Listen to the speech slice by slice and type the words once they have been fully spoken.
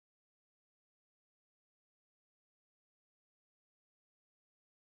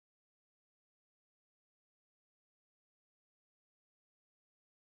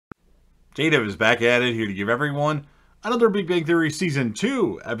JDev is back at it, here to give everyone another Big Bang Theory Season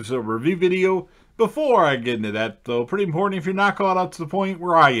 2 episode review video. Before I get into that, though, pretty important, if you're not caught up to the point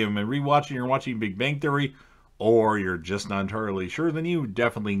where I am and rewatching or watching Big Bang Theory, or you're just not entirely sure, then you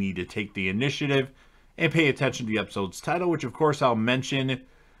definitely need to take the initiative and pay attention to the episode's title, which of course I'll mention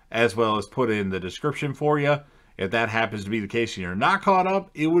as well as put in the description for you. If that happens to be the case and you're not caught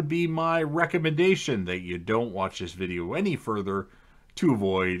up, it would be my recommendation that you don't watch this video any further to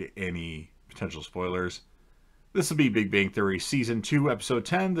avoid any potential spoilers. This will be Big Bang Theory Season 2, Episode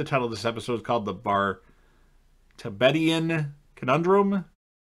 10. The title of this episode is called the Vartabedian Conundrum.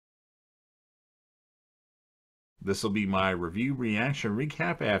 This will be my review, reaction,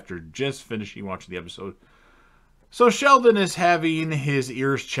 recap after just finishing watching the episode. So Sheldon is having his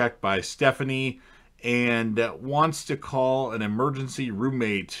ears checked by Stephanie and wants to call an emergency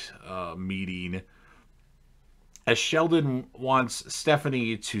roommate meeting, as Sheldon wants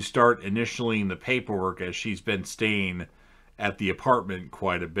Stephanie to start initialing the paperwork, as she's been staying at the apartment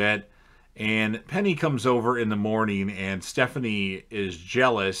quite a bit. And Penny comes over in the morning and Stephanie is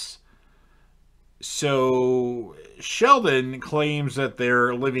jealous. So Sheldon claims that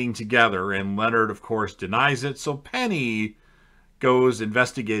they're living together, and Leonard, of course, denies it. So Penny goes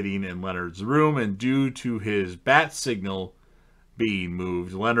investigating in Leonard's room, and due to his bat signal being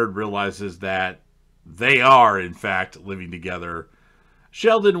moved, Leonard realizes that they are, in fact, living together.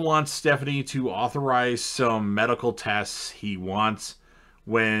 Sheldon wants Stephanie to authorize some medical tests he wants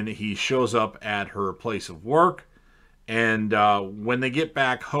when he shows up at her place of work. And when they get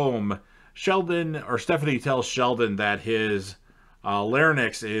back home, Stephanie tells Sheldon that his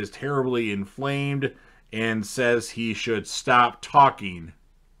larynx is terribly inflamed and says he should stop talking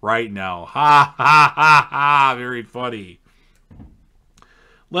right now. Ha ha ha ha! Very funny.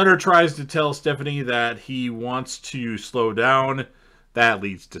 Leonard tries to tell Stephanie that he wants to slow down. That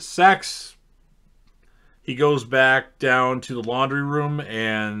leads to sex. He goes back down to the laundry room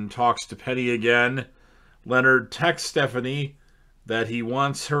and talks to Penny again. Leonard texts Stephanie that he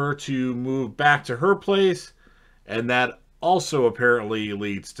wants her to move back to her place, and that also apparently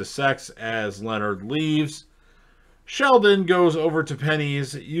leads to sex as Leonard leaves. Sheldon goes over to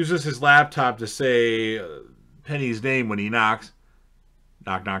Penny's, uses his laptop to say Penny's name when he knocks.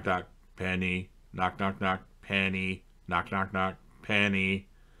 Knock, knock, knock, Penny. Knock, knock, knock, Penny. Knock, knock, knock, Penny.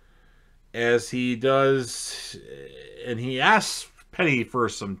 As he does, and he asks Penny for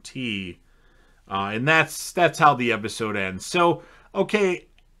some tea. And that's how the episode ends. So, okay,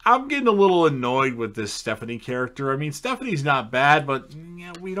 I'm getting a little annoyed with this Stephanie character. I mean, Stephanie's not bad, but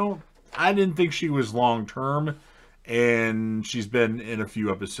I didn't think she was long-term. And she's been in a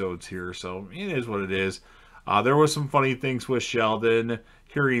few episodes here, so it is what it is. There was some funny things with Sheldon,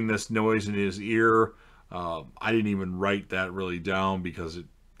 hearing this noise in his ear. I didn't even write that really down because it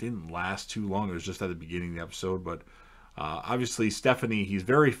didn't last too long. It was just at the beginning of the episode. But obviously Stephanie, he's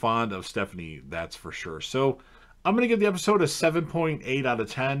very fond of Stephanie, that's for sure. So I'm going to give the episode a 7.8 out of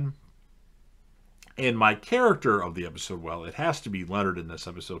 10. And my character of the episode, well, it has to be Leonard in this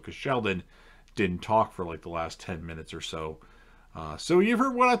episode because Sheldon didn't talk for like the last 10 minutes or so. So you've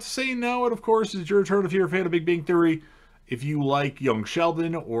heard what I have to say. Now it, of course, is your turn if you're a fan of Big Bang Theory. If you like young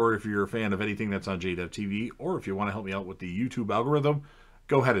Sheldon, or if you're a fan of anything that's on JDev TV, or if you want to help me out with the YouTube algorithm,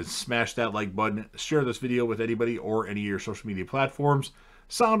 go ahead and smash that like button. Share this video with anybody or any of your social media platforms.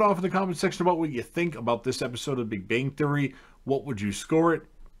 Sound off in the comment section about what you think about this episode of Big Bang Theory. What would you score it?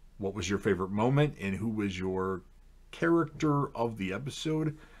 What was your favorite moment? And who was your character of the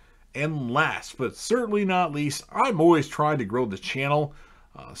episode? And last, but certainly not least, I'm always trying to grow the channel.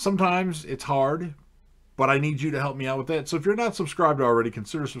 Sometimes it's hard, but I need you to help me out with that. So if you're not subscribed already,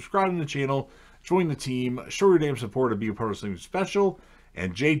 consider subscribing to the channel, join the team, show your damn support, and be a part of something special.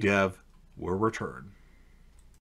 And JDev will return.